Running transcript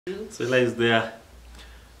Soila is there.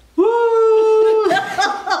 Woo!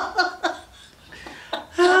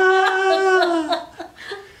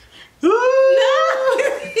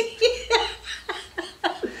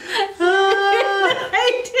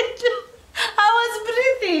 I was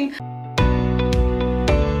breathing.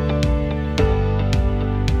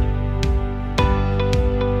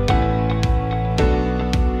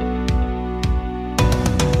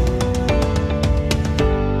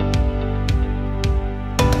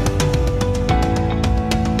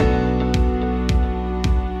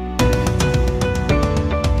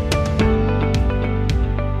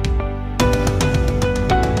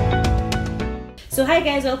 So hi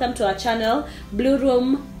guys, welcome to our channel. Blue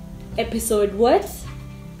Room episode what?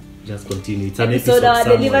 Just continue. It's an Episode our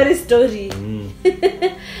delivery story.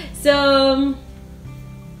 So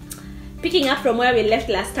picking up from where we left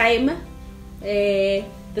last time, the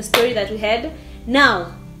story that we had.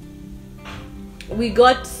 Now we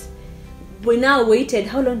now waited.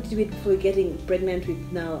 How long did we wait before getting pregnant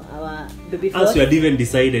with now our baby first? As we had even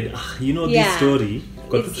decided, this story.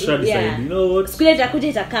 Yeah. You know what? Yeah,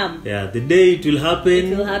 the day it will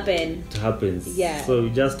happen. It will happen. It happens. Yeah. So we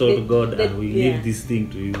just told God and we leave this thing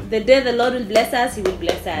to you. The day the Lord will bless us, He will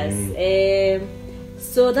bless us.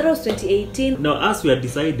 So that was 2018. Now, as we had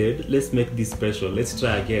decided, let's make this special. Let's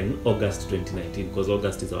try again August 2019 because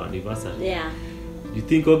August is our anniversary. Yeah. You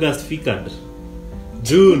think August figured?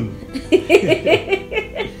 June.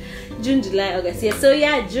 June, July, August. Yeah. So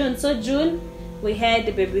yeah, June. So June, we had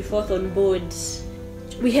the baby fourth on board.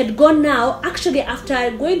 We had gone now. Actually,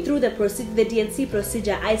 after going through the DNC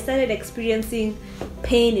procedure, I started experiencing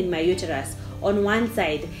pain in my uterus on one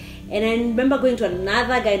side, and I remember going to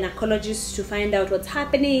another gynecologist to find out what's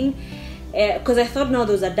happening, because I thought now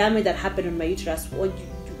there was a damage that happened on my uterus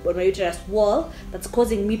wall that's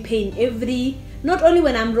causing me pain not only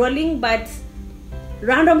when I'm rolling, but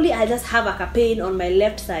randomly I just have like a pain on my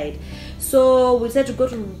left side. So we decided to go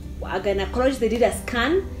to a gynecologist. They did a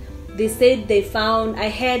scan. They said they found I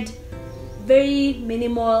had very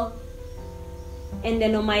minimal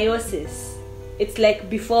adenomyosis. It's like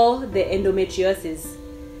before the endometriosis.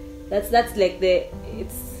 That's like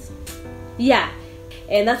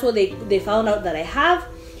and that's what they found out that I have,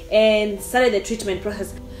 and started the treatment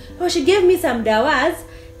process. Oh, she gave me some dawas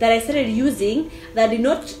that I started using that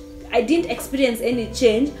I didn't experience any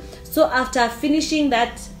change. So after finishing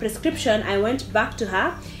that prescription, I went back to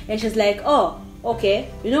her and she's like, oh, okay,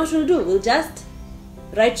 you know what we'll do? We'll just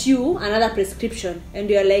write you another prescription. And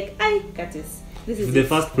you're like, "Aye, Curtis, this is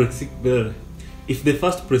if the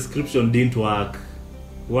first prescription didn't work,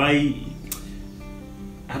 why?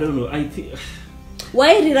 I don't know. I think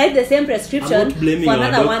why rewrite the same prescription I'm not blaming for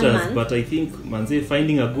another our doctors, 1 month? but I think Manze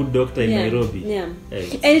finding a good doctor in Nairobi. Yeah.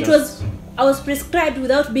 And I was prescribed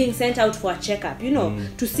without being sent out for a checkup,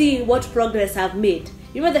 to see what progress I've made.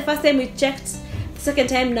 You know, the first time we checked. Second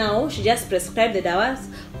time now, she just prescribed the dawas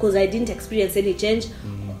because I didn't experience any change.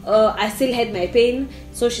 I still had my pain,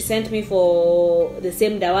 so she sent me for the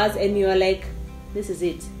same dawas, and you are like, this is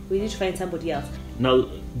it. We need to find somebody else. Now,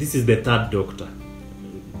 this is the third doctor,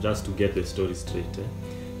 just to get the story straight.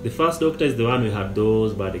 The first doctor is the one we had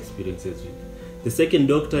those bad experiences with. The second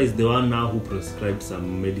doctor is the one now who prescribed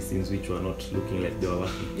some medicines which were not looking like they were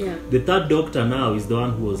working. Yeah. The third doctor now is the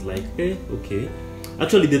one who was like, hey, okay.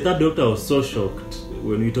 Actually, the third doctor was so shocked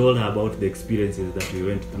when we told her about the experiences that we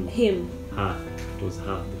went through. Her. It was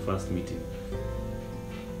her, the first meeting.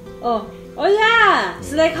 Oh yeah.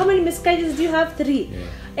 So like, how many miscarriages do you have? 3. Yeah.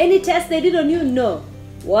 Any tests they did on you? No.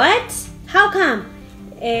 What? How come?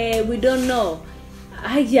 We don't know.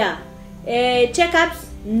 Checkups?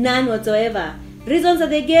 None whatsoever. Reasons that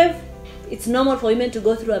they gave? It's normal for women to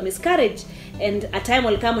go through a miscarriage, and a time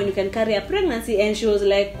will come when you can carry a pregnancy. And she was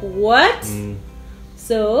like, what?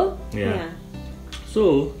 So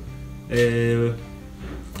So they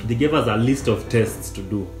gave us a list of tests to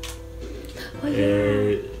do.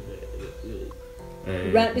 It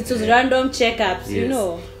was random checkups, yes.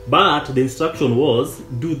 But the instruction was,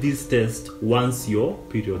 do this test once your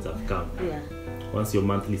periods have come. Once your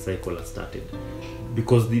monthly cycle has started,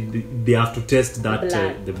 because they have to test that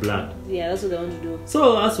the blood. Yeah, that's what they want to do.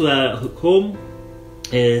 So as we are home,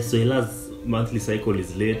 Soila's monthly cycle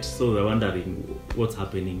is late, so we're wondering what's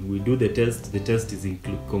happening. We do the test is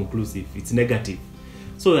conclusive, it's negative.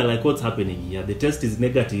 So we're like, what's happening here? The test is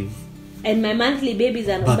negative, and my monthly babies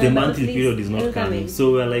are not, but the monthly period is not coming.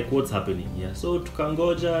 So we're like, what's happening here? So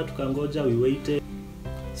tukangoja, we waited.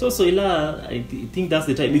 So Soila, I think that's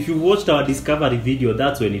the time. If you watched our discovery video,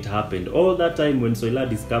 that's when it happened. All that time when Soila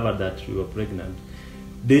discovered that we were pregnant,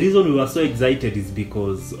 The reason we were so excited is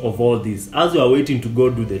because of all this. As we are waiting to go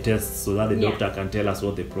do the tests so that the doctor can tell us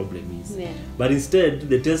what the problem is. Yeah. But instead,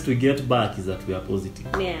 the test we get back is that we are positive.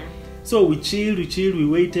 Yeah. So we chilled, we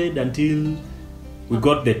waited until we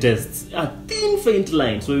got the tests. A thin, faint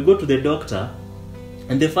line. So we go to the doctor,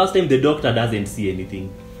 and the first time the doctor doesn't see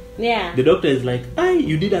anything. Yeah. The doctor is like,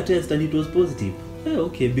 you did a test and it was positive.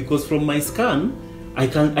 Okay, because from my scan, I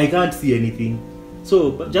can't see anything.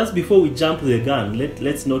 So, but just before we jump the gun,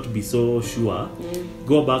 let's not be so sure.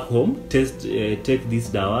 Go back home, test, take these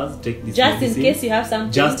dawas, take this just medicine. in case you have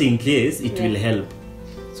something. Just in case it will help.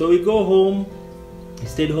 So we go home. We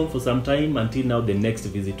stayed home for some time until now. The next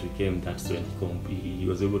visit we came. That's when he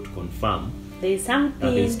was able to confirm there is something.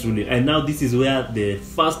 that there's truly. And now this is where the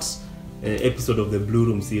first episode of the Blue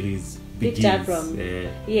Room series begins. From.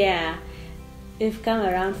 Yeah, we've come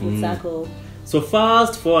around full circle. So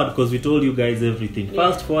fast forward, because we told you guys everything.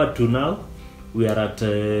 Fast forward to now, we are at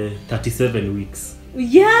 37 weeks.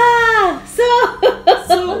 Yeah.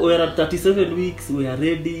 So we're at 37 weeks. We are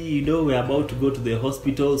ready. We're about to go to the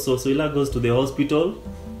hospital. So Soila goes to the hospital.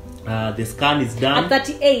 The scan is done. At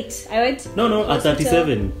 38, I went. No, at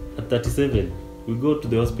 37. At 37, we go to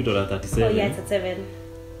the hospital at 37. Oh yeah, it's at 7.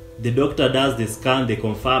 The doctor does the scan. They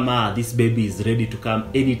confirm, this baby is ready to come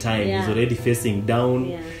anytime. Yeah. He's already facing down.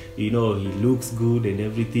 Yeah. He looks good and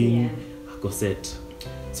everything. Go set.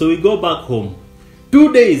 So we go back home.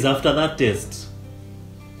 2 days after that test.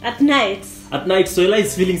 At night, Soila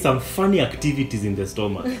is feeling some funny activities in the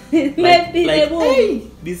stomach. maybe like, the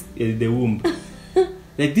womb. Hey, the womb.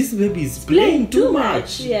 Like this baby is playing too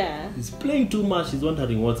much. Yeah. He's playing too much. He's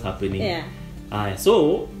wondering what's happening. Yeah.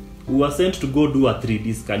 So we were sent to go do a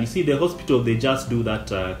 3D scan. You see, the hospital, they just do that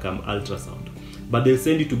ultrasound. But they'll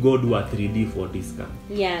send you to go do a 3D 4D scan.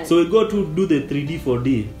 Yeah. So we go to do the 3D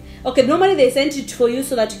 4D. Okay, normally they send it for you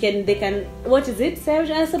so that they can what is it?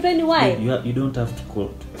 Explain why. You don't have to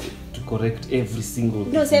correct every single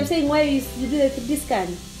thing. No, so I'm saying why you do the 3D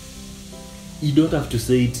scan. You don't have to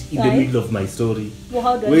say it in the middle of my story. Well,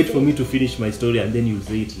 how do Wait I for me to finish my story and then you'll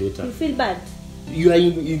say it later. You feel bad. You are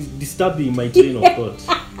disturbing my train of thought.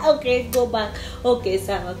 Okay, go back. Okay,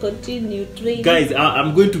 Sarah, continue. Training. Guys,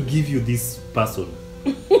 I'm going to give you this person.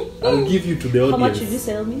 I'll give you to the audience. How much would you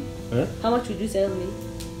sell me? Huh? How much would you sell me?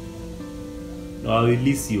 No, I'll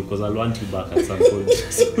release you because I'll want you back at some point.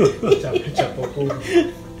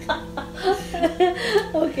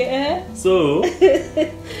 Okay. So,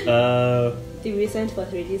 we sent for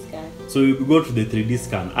 3D scan. So we go to the 3D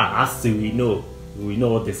scan. As we know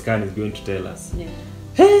what the scan is going to tell us. Yeah.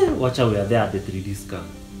 Hey, watch out, we are there at the 3D scan.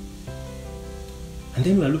 And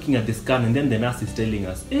then we are looking at the scan and then the nurse is telling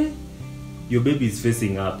us, your baby is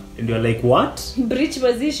facing up. And you're like, what? Breech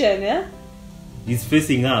position, yeah? He's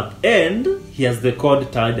facing up and he has the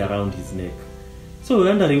cord tied around his neck. So we're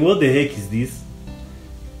wondering, what the heck is this?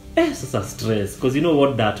 It's a stress, because you know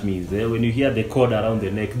what that means. When you hear the cord around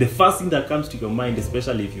the neck, the first thing that comes to your mind,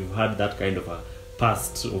 especially if you've had that kind of a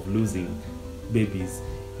past of losing babies,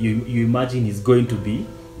 you imagine he's going to be,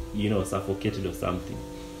 suffocated or something.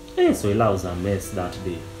 So it was a mess that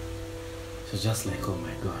day. So just like, oh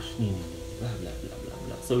my gosh, blah, blah, blah, blah,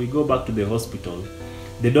 blah. So we go back to the hospital.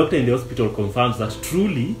 The doctor in the hospital confirms that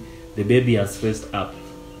truly the baby has faced up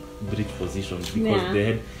breech position,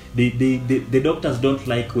 because the doctors don't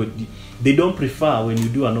like they don't prefer when you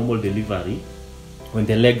do a normal delivery when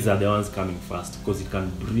the legs are the ones coming first, because it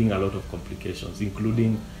can bring a lot of complications,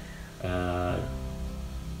 including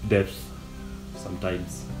death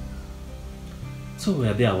sometimes. So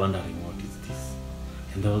we're there wondering, what is this?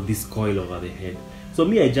 And all this coil over the head. So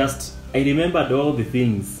me, I remembered all the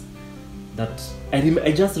things that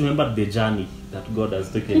I just remembered the journey that God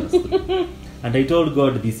has taken us through. And I told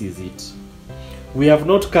God, this is it. We have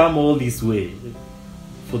not come all this way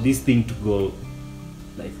for this thing to go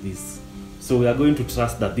like this. So we are going to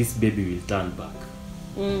trust that this baby will turn back.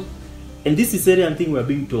 And this is cesarean thing we are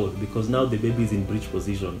being told, because now the baby is in breech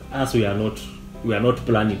position, as we are not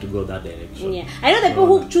planning to go that direction. Yeah, I know the people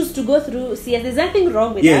who choose to go through CS. There's nothing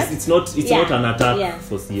wrong with that. Yes, it's not an attack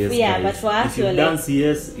for CS. Yeah, guys. But for us, if you've done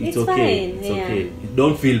CS, it's okay. Fine. It's okay.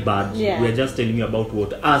 Don't feel bad. Yeah. We're just telling you about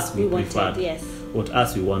what us we preferred. Wanted, yes. What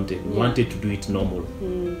us we wanted. We wanted to do it normal.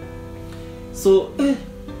 So,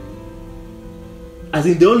 as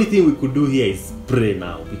in, the only thing we could do here is pray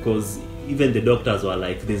now, because even the doctors were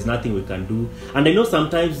like, there's nothing we can do. And I know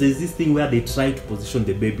sometimes there's this thing where they try to position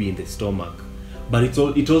the baby in the stomach, but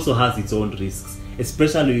it also has its own risks,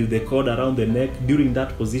 especially with the cord around the neck. During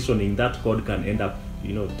that positioning, that cord can end up,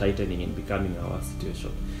 tightening and becoming our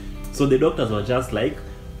situation. So the doctors were just like,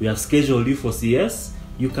 we have scheduled you for CS,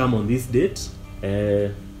 you come on this date,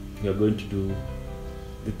 you're going to do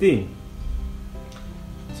the thing.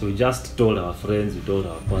 So we just told our friends, we told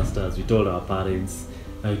our pastors, we told our parents.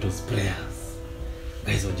 Now it was prayers.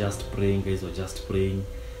 Guys were just praying.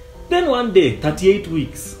 Then one day, 38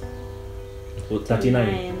 weeks. Or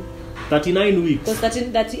 39. 39 weeks. Because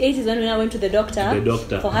 38 is when I went to the doctor.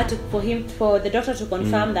 For the doctor to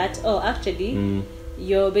confirm that, actually,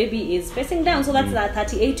 your baby is facing down. So that's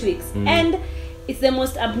 38 weeks. And it's the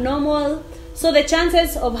most abnormal. So the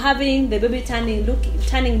chances of having the baby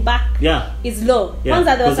turning back is low. Yeah.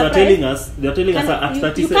 Because they're telling us at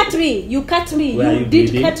 37. You cut me. Where You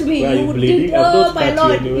did bleeding? cut me. Where You bleeding? did. I've not Oh my cut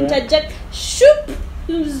Lord! you anywhere. Interject. Shoop.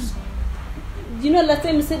 You know, last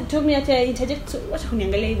time you told me to interject. What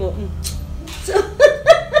kuniangalia hivyo?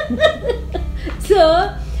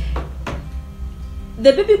 So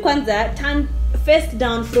the baby kwanza turned face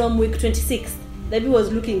down from week 26. The baby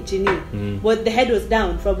was looking chini, but the head was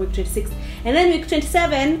down from week 26. And then week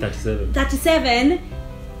 37,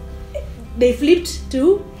 they flipped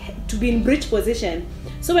to be in breech position.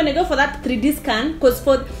 So when they go for that 3D scan, because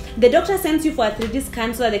for the doctor sends you for a 3D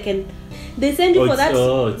scan so that they send you for that.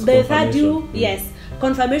 They had you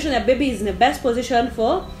confirmation that baby is in the best position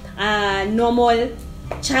for normal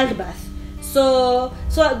childbirth. So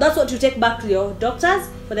that's what you take back to your doctors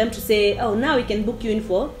for them to say, oh, now we can book you in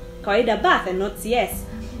for kawaida birth and not CS.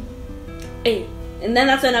 And then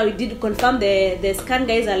that's when we did confirm. The scan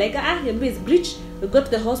guys are like, your baby is breech. We go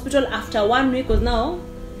to the hospital after 1 week, because now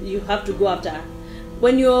you have to go after.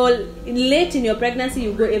 When you're late in your pregnancy,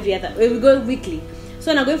 you go we go weekly.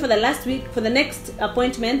 So when I'm going for the last week, for the next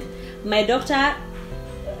appointment, my doctor,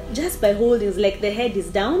 just by holding, is like, the head is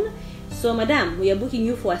down. So, madam, we are booking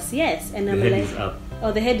you for a CS. And I'm the head like, is up.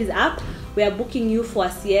 Oh, the head is up. We are booking you for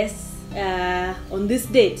a CS on this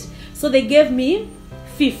date. So they gave me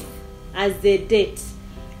 5th as the date.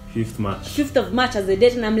 5th of March as the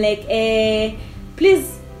date. And I'm like,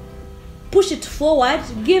 please push it forward.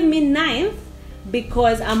 Give me 9th,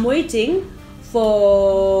 because I'm waiting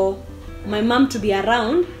for my mom to be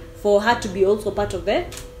around, for her to be also part of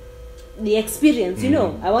the experience. You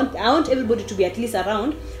know, I want everybody to be at least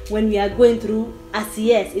around when we are going through a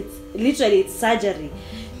CS. It's surgery.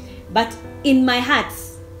 But in my heart,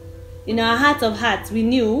 in our hearts of hearts, we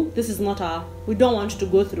knew this is not we don't want to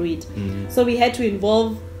go through it. So we had to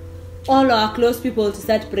involve all our close people to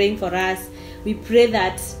start praying for us. We pray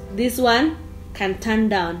that this one can turn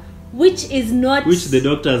down, which the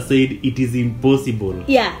doctor said it is impossible.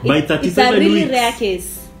 Yeah, by 37 it's a really weeks, rare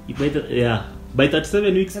case. By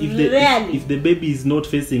 37 weeks, if the baby is not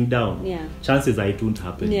facing down, chances are it won't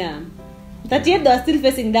happen. 38 they are still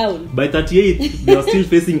facing down. By 38 they are still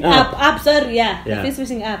facing up. The face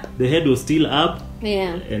facing up. The head was still up.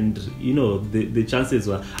 And the chances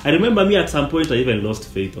were. I remember me at some point I even lost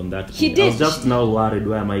faith on that. I was just now worried,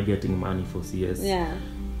 where am I getting money for CS?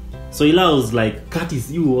 Soila was like,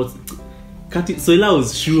 Soila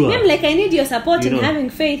was sure. I'm like, I need your support in having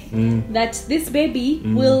faith that this baby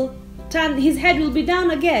will turn, his head will be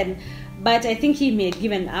down again. But I think he may have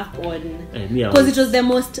given up on, because it was the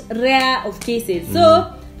most rare of cases.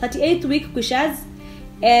 So 38th week kushas,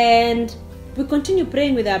 and we continue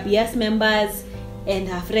praying with our BS members and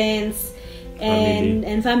our friends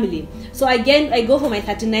and family. So again, I go for my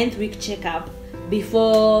 39th week checkup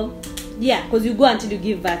before, because you go until you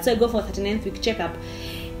give birth. So I go for 39th week checkup,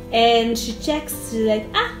 and she checks. She's like,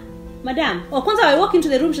 madam. Once I walk into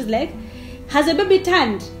the room, she's like, has the baby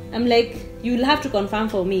turned? I'm like, you'll have to confirm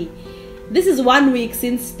for me. This is 1 week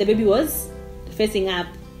since the baby was facing up,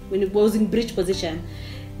 when it was in breech position.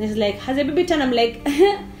 And she's like, has the baby turned? I'm like,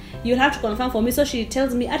 you'll have to confirm for me. So she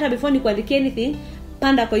tells me, ata before nikuandike anything,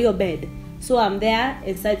 panda kwa your bed. So I'm there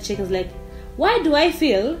and start checking. Like, why do I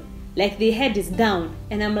feel like the head is down?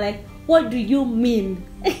 And I'm like, what do you mean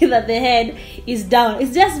that the head is down?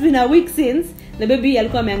 It's just been a week since the baby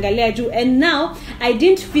alikuwa ameangalia juu, and now I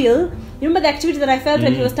didn't feel, remember the activity that I felt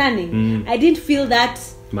when he was standing? I didn't feel that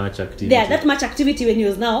much activity. That much activity when he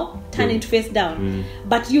was now turning to face down.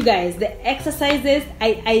 But you guys, the exercises,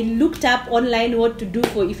 I looked up online what to do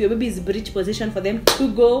for if your baby is breech position, for them to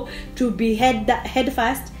go to be head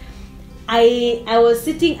first. I was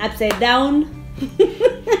sitting upside down.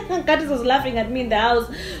 Curtis was laughing at me in the house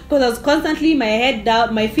because I was constantly my head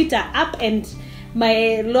down, my feet are up, and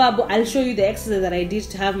my lower. I'll show you the exercise that I did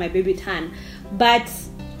to have my baby turn. But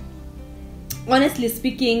honestly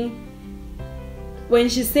speaking, when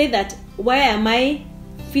she said that, why am I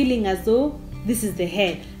feeling as though this is the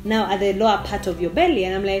head now at the lower part of your belly?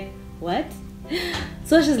 And I'm like, what?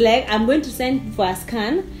 So she's like, I'm going to send for a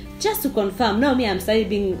scan just to confirm. Now I'm starting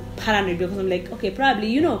being paranoid, because I'm like, okay,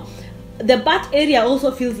 probably, the butt area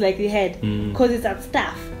also feels like the head because it's at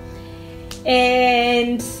staff.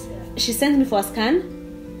 And she sent me for a scan.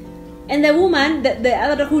 And the woman, the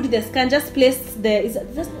other who did the scan, just placed is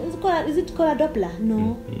it called a Doppler?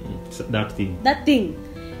 No. That thing. That thing.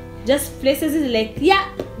 Just places it like, yeah,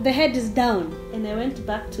 the head is down. And I went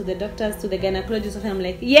back to the doctors, to the gynecologist, and I'm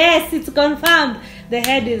like, yes, it's confirmed. The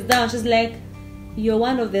head is down. She's like, you're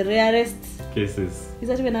one of the rarest cases. Is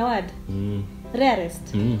that even a word? Rarest.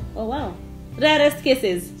 Oh wow. Rarest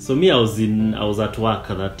cases. So me, I was at work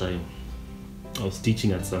at that time. I was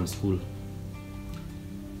teaching at some school.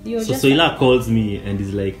 So Soila calls me and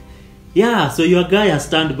is like, yeah, so your guy has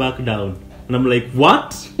turned back down. And I'm like,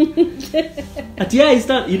 what? But yeah,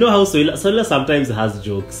 you know how Soila sometimes has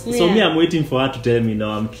jokes. Yeah. So me, I'm waiting for her to tell me, no,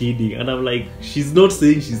 I'm kidding. And I'm like, she's not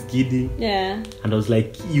saying she's kidding. Yeah. And I was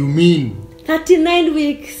like, you mean? 39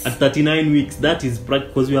 weeks. At 39 weeks, that is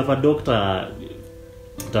because we have a doctor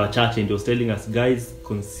at our church and he was telling us, guys,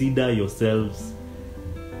 consider yourselves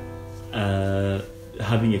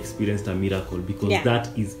having experienced a miracle, because that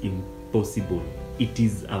is impossible. It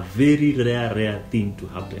is a very rare thing to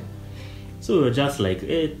happen. So we were just like,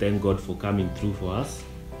 hey, thank God for coming through for us.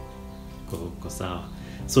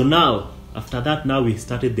 So now, after that, now we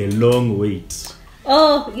started the long wait.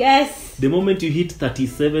 Oh, yes. The moment you hit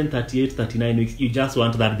 37, 38, 39 weeks, you just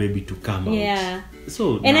want that baby to come out. Yeah.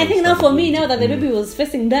 So and I think now for me, now that the baby was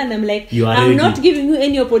facing down, I'm like, I'm ready. not giving you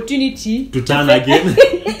any opportunity to turn again.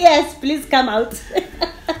 Yes, please come out.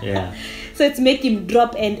 Yeah. So it's make him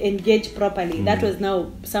drop and engage properly. That was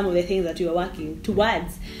now some of the things that we were working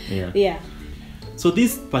towards. Yeah. So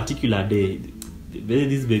this particular day,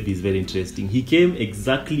 this baby is very interesting. He came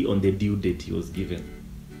exactly on the due date he was given.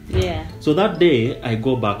 Yeah. So that day, I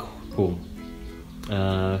go back home.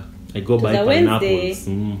 I go buy pineapples.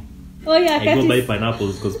 Oh yeah, I go buy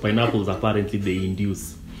pineapples because pineapples apparently they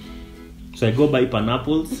induce. So I go buy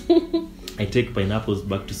pineapples. I take pineapples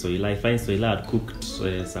back to Soila. I find Soila had cooked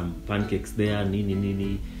some pancakes there.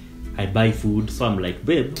 Nini. I buy food. So I'm like,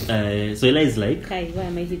 babe. Soila is like, Kai, why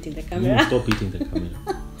am I hitting the camera? Stop hitting the camera.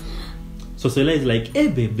 So Soila is like, hey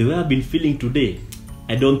babe, the way I've been feeling today,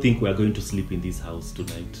 I don't think we are going to sleep in this house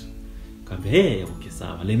tonight. Hey, okay,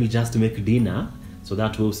 sawa. Let me just make dinner so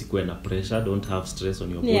that way usikuwe na pressure, don't have stress on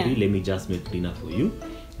your body. Let me just make dinner for you,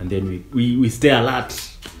 and then we stay alert.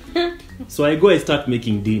 So I start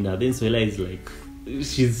making dinner. Then Soila is like,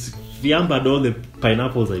 she's fiambered all the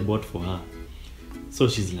pineapples I bought for her. So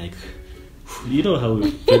she's like, you know how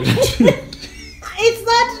it's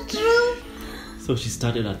not true. So she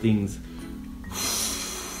started her things.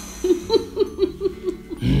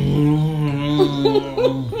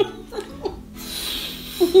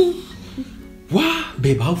 Wow,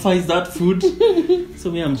 babe, how far is that food? So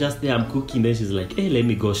me, I'm just there, I'm cooking. Then she's like, hey, let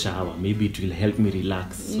me go shower. Maybe it will help me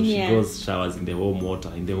relax. So she goes showers in the home water,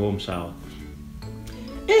 in the home shower.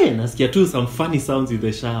 Hey, nasikia too some funny sounds in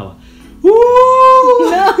the shower. Woo!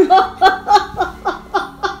 No.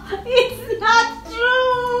 It's not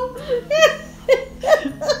true.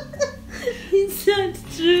 It's not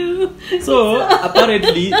true. So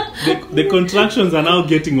apparently the contractions are now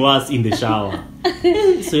getting worse in the shower.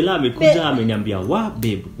 Soila amekuja ameniambia, "Wow,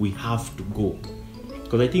 babe, we have to go."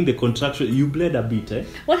 Because I think the contraction, you bled a bit, eh?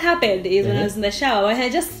 What happened is when I was in the shower, when I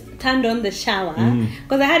just turned on the shower,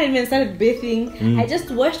 because I hadn't even started bathing, I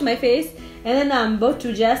just washed my face, and then I'm about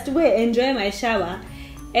to just enjoy my shower,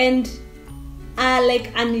 and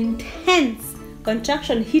like an intense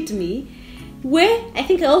contraction hit me, where I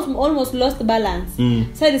think I almost lost balance.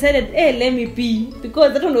 So I decided, hey, let me pee,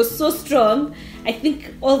 because that one was so strong. I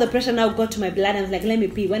think all the pressure now got to my blood. I was like, let me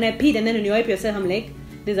pee. When I peed, and then when you wipe yourself, I'm like,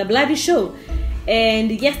 there's a bloody show. And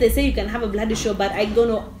yes, they say you can have a bloody show, but I don't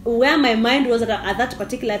know where my mind was at that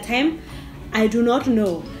particular time. I do not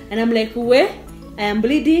know. And I'm like, where? I am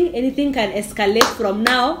bleeding. Anything can escalate from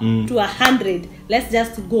now to 100. Let's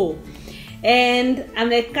just go. And I'm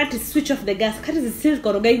like, Kat, switch off the gas. Kat is still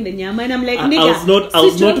korogaing the nyama. And I'm like, nigga, I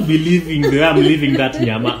was not believing the way I'm leaving that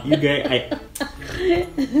nyama. You guys,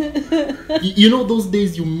 you know those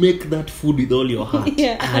days you make that food with all your heart.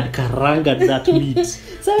 I had karangaed that meat,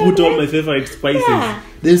 so put all my favorite spices.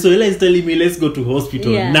 Then Soila is telling me, let's go to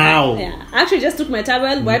hospital now. I actually just took my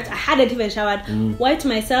towel, wiped. I hadn't even showered, wiped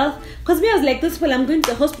myself. Because me, I was like, this people, I'm going to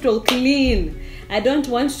the hospital clean. I don't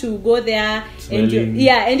want to go there and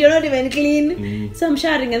you're not even clean. So I'm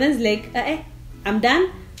showering, and then it's like, I'm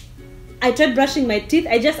done. I tried brushing my teeth.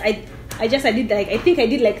 I did like, I think I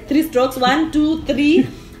did like 3 strokes, 1, 2, 3.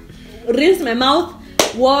 Rinsed my mouth,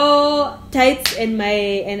 wore tights and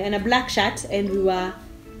a black shirt, and we were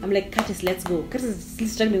I'm like, Curtis, let's go. Curtis is still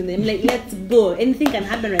struggling with them. I'm like, let's go. Anything can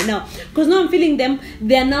happen right now. Because now I'm feeling them.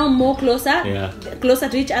 They're now more closer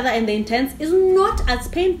to each other, and the intense is not as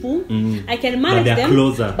painful. I can manage them,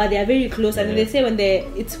 closer. But they are very close. And they say when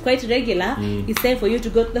it's quite regular, it's time for you to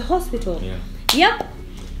go to the hospital. Yep.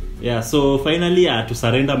 Yeah. So finally, I had to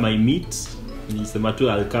surrender my meat.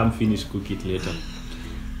 I'll come finish cook it later.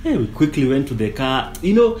 Hey, we quickly went to the car.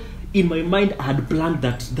 In my mind, I had planned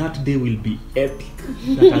that day will be epic.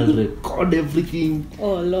 That I'll record everything.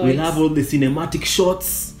 Oh, Lord. We'll have all the cinematic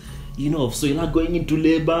shots, of Soila going into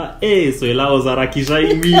labor. Hey, Soila was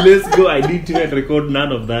arakishai me. Let's go. I didn't even record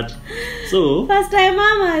none of that. So first time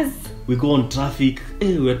mamas. We go on traffic.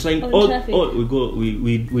 Hey, we're trying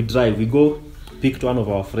we drive. We go pick one of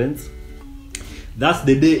our friends. That's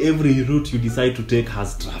the day every route you decide to take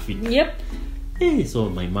has traffic. Yep. Hey, so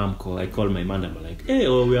my mom I call my mom. I'm like, hey,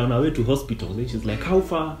 we're on our way to hospital. And she's like, how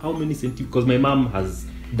far? How many centimeters? Because my mom has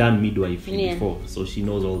done midwifery before, so she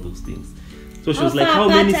knows all those things. So she was like, how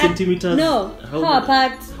many centimeters? No, how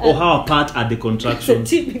apart? How apart are the contractions?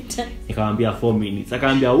 Centimeters. Nikamwambia 4 minutes.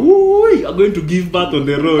 Nikamwambia, ooh, you're going to give birth on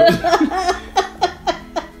the road.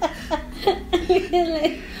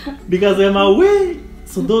 Because I'm away.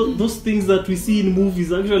 So those things that we see in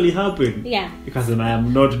movies actually happen. Yeah. Because then I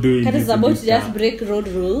am not doing Kat this. is about to just break road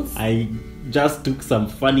rules. I just took some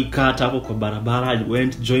funny cut hapo kwa barabara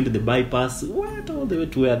and joined the bypass, went all the way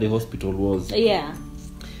to where the hospital was. Yeah.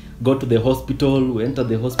 Got to the hospital, we entered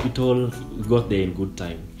the hospital, we got there in good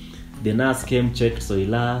time. The nurse came, checked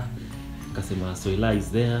Soila, kasema Soila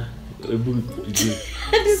is there. Soila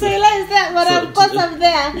is there, but of course I'm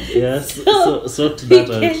there. Yes, so sort that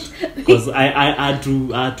out. Because I had to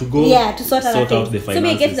go to sort out the finances. So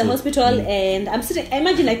we get to the hospital and I'm sitting. I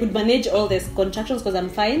imagine I could manage all these contractions because I'm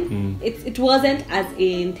fine. It wasn't as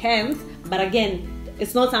intense, but again,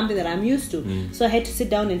 it's not something that I'm used to. So I had to sit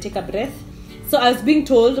down and take a breath. So I was being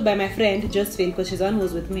told by my friend Josephine, because she's the one who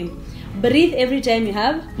was with me, breathe every time you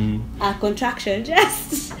have a contraction.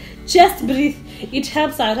 Just breathe. It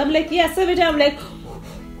helps out. I'm like, yes, every time I'm like,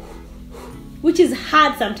 which is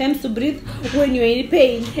hard sometimes to breathe when you're in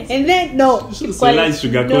pain. And then, no. Soila is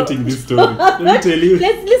sugarcoating this story. Let me tell you.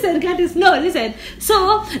 Let's listen, Curtis. No, listen.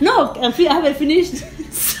 So, no, I haven't finished.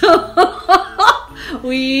 So,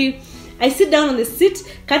 I sit down on the seat.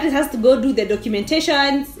 Curtis has to go do the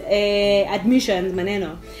documentations, admissions,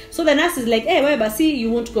 maneno. So the nurse is like, hey, why, Basi,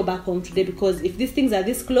 you won't go back home today because if these things are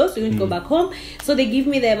this close, you won't go back home. So they give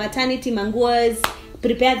me the maternity mangoes,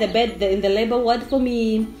 prepare the bed in the labor ward for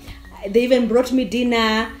me. They even brought me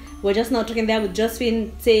dinner. We're just now talking there with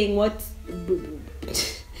Josephine saying what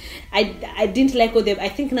I didn't like all I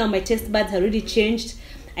think now my taste buds have already changed.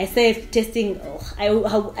 I started tasting.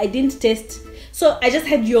 I didn't taste. So I just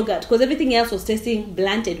had yogurt because everything else was tasting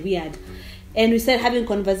blunt and weird. And we started having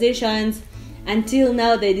conversations until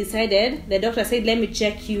now they decided, the doctor said, let me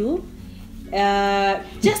check you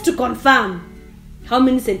just to confirm how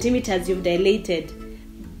many centimeters you've dilated.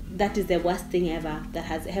 That is the worst thing ever that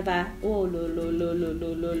has ever.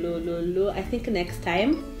 I think next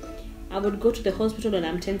time I would go to the hospital when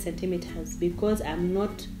I'm 10 centimeters because I'm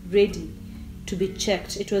not ready to be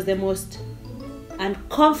checked. It was the most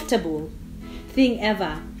uncomfortable thing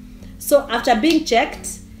ever. So after being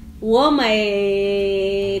checked, wore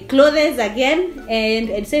my clothes again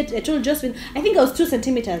and said, I told Josephine, I think I was 2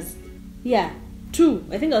 centimeters. Yeah, 2.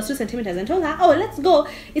 I think I was 2 centimeters. And told her, oh, let's go.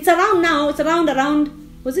 It's around now. It's around,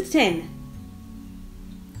 was it 10?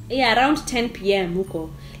 Yeah, around 10 p.m. Muko.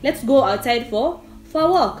 Let's go outside for a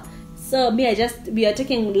walk. So we are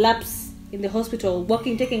taking laps in the hospital,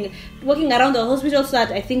 walking around the hospital so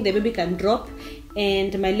that I think the baby can drop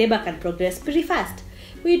and my labor can progress pretty fast.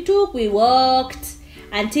 We walked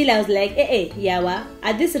until I was like, Yawa,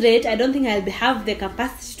 at this rate, I don't think I'll have the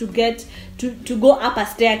capacity to go up a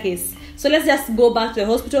staircase. So let's just go back to the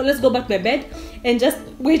hospital, let's go back to my bed and just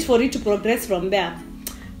wait for it to progress from there.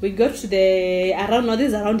 We got to this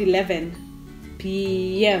is around 11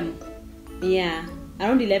 p.m. Yeah,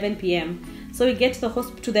 around 11 p.m. So we get to the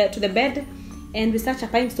hospital, to the bed, and we start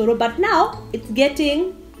chapping storo. But now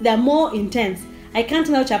they're more intense. I can't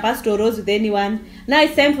now chapa storos with anyone. Now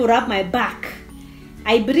it's time to rub my back.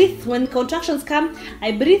 I breathe when contractions come.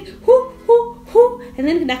 I breathe, and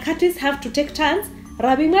then the Curtis have to take turns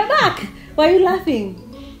rubbing my back. Why are you laughing?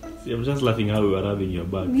 See, I'm just laughing how you were rubbing your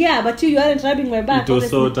back. Yeah, but you aren't rubbing my back. It was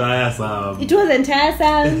so tiresome. It wasn't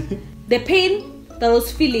tiresome. The pain that I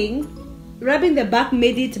was feeling, rubbing the back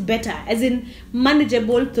made it better, as in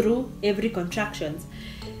manageable through every contractions.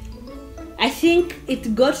 I think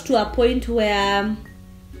it got to a point where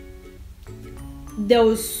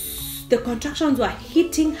the contractions were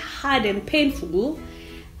hitting hard and painful,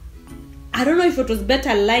 I don't know if it was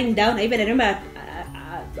better lying down. I remember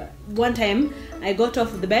one time I got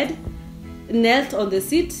off the bed, knelt on the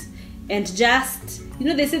seat, and just,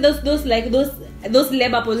 they say those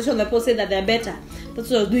labor positions that people say that they're better. That's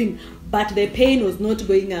what I was doing, but the pain was not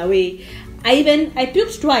going away. I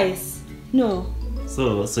puked twice. No.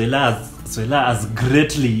 So Soila has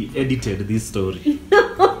greatly edited this story.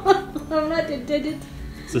 I'm not edited.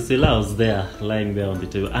 So Soila was there, lying there on the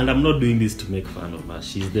table, and I'm not doing this to make fun of her.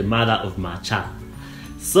 She's the mother of my child.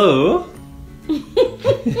 So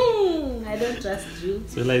I don't trust you.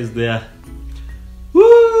 Soila is there. Woo!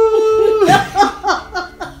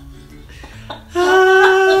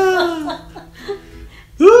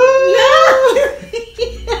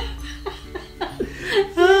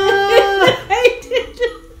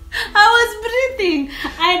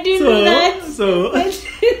 I didn't do that. So I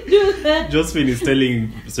didn't do that. Josephine is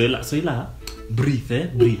telling Soila, breathe,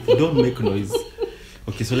 breathe. Don't make noise.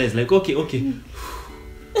 Okay, Soila is like, okay.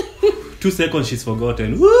 2 seconds, she's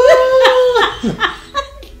forgotten.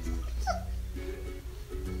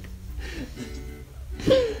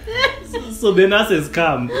 So the nurses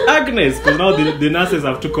come. Agnes, because now the nurses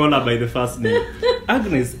have to call her by the first name.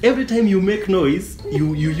 Agnes, every time you make noise,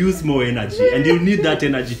 you use more energy, and you need that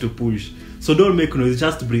energy to push. So don't make noise,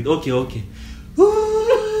 just breathe. Okay.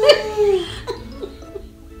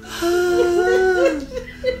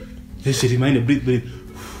 Then she reminded, breathe.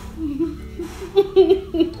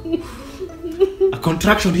 A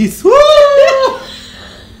contraction hits.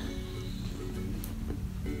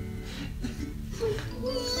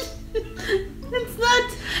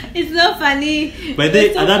 It's not funny. But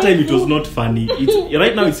at that time it was not funny.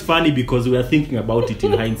 Right now it's funny because we are thinking about it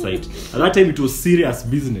in hindsight. At that time it was serious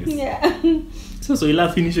business. Yeah. So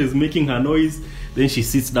Soila finishes making her noise, then she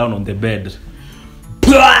sits down on the bed.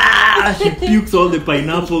 She pukes all the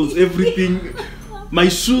pineapples, everything. My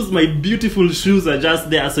shoes, my beautiful shoes are just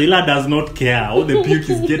there. Soila does not care. All the puke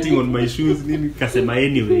is getting on my shoes.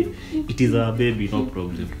 Anyway, it is our baby, no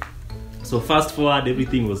problem. So fast forward,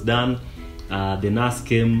 everything was done. The nurse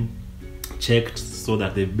came, checked, so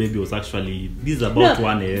that the baby was actually, this is about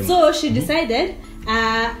 1 a.m. So she decided,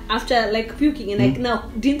 after puking and now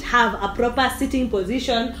didn't have a proper sitting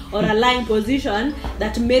position or a lying position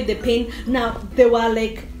that made the pain. Now they were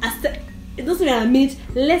it wasn't even a minute,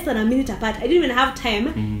 less than a minute apart. I didn't even have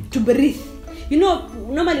time to breathe.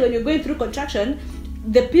 Normally when you're going through contraction,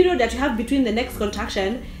 the period that you have between the next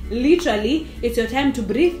contraction, literally, it's your time to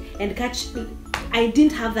breathe and catch. I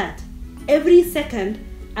didn't have that. Every second,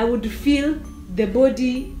 I would feel the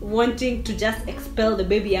body wanting to just expel the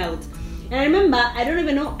baby out. And I remember, I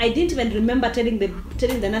didn't even remember telling the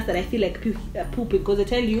nurse that I feel like pooping, because they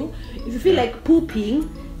tell you, if you feel like pooping,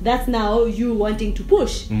 that's now you wanting to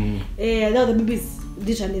push. Now the baby's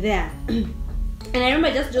literally there. And I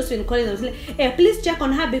remember just Josephine calling them, like, hey, please check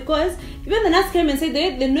on her, because even the nurse came and said,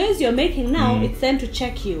 the noise you're making now, it's time to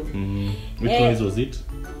check you. Which noise was it?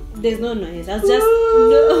 There's no noise. I was just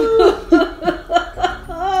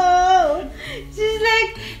no. She's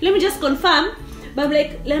like, let me just confirm. But I'm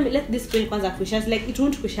like, let this pain kwanza push. I was like, it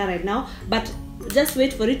won't push her right now, but just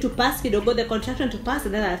wait for it to pass, go the contraction to pass,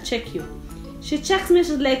 and then I'll check you. She checks me.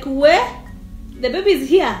 She's like, where? The baby is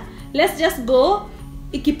here. Let's just go.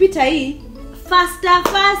 Ikipita hii. Faster.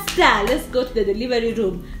 Let's go to the delivery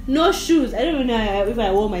room. No shoes. I don't even know if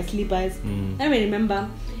I wore my slippers. I don't even remember.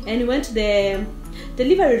 And we went to the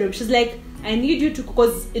delivery room. She's like, I need you to,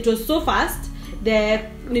 because it was so fast. What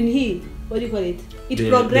do you call it? It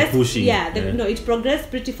progressed. Pushing. It progressed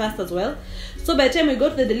pretty fast as well. So by the time we got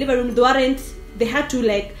to the delivery room, they had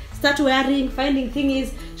to start wearing, finding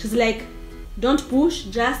thingies. She's like, don't push,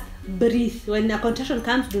 just breathe. When a contraction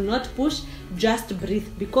comes, do not push, just breathe,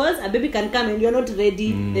 because a baby can come and you're not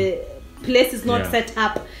ready. The place is not set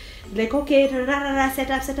up. Like, okay, set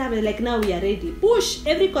up, and like, now we are ready. Push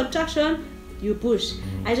every contraction. You push.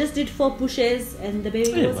 I just did 4 pushes and the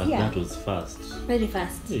baby was here. That was fast. Very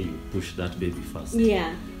fast. Yeah, you pushed that baby fast.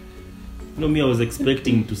 Yeah. Me, I was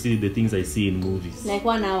expecting to see the things I see in movies. Like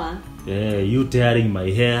 1 hour. Yeah, you tearing my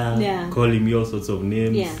hair, calling me all sorts of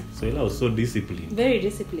names. Yeah. So I was so disciplined. Very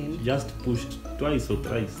disciplined. She just pushed twice or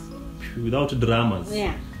thrice without dramas.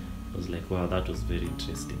 Yeah. I was like, wow, that was very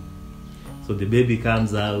interesting. So the baby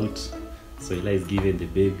comes out. Soila is given the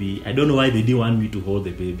baby. I don't know why they didn't want me to hold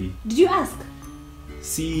the baby. Did you ask?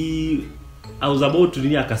 See, I was about to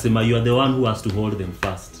akasema, you are the one who has to hold them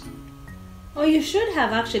first. Oh, you should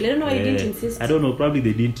have actually. I don't know why you didn't insist. I don't know, probably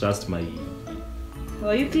they didn't trust my...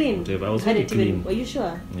 Were you clean? Whatever. I was very clean. Were you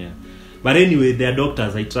sure? Yeah. But anyway, they're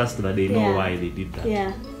doctors. I trust that they know why they did that.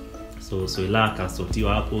 Yeah. So Soila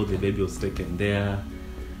akasotiwa hapo, the baby was taken there.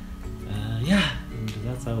 And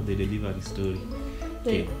that's how they deliver the story.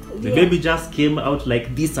 Okay. The Yeah. baby just came out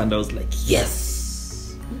like this, and I was like,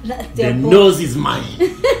 yes, That's the their nose is mine.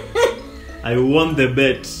 I won the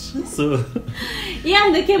bet. So Yeah,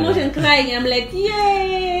 and they came out and crying. I'm like,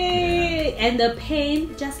 yay! And the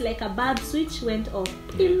pain, just like a bulb switch, went off.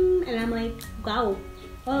 Pim! And I'm like, wow,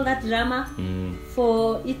 all that drama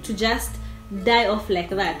for it to just die off like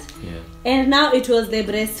that. yeah. And now it was the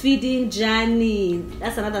breastfeeding journey.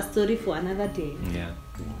 That's another story for another day. Yeah.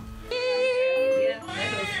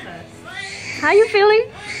 How are you feeling?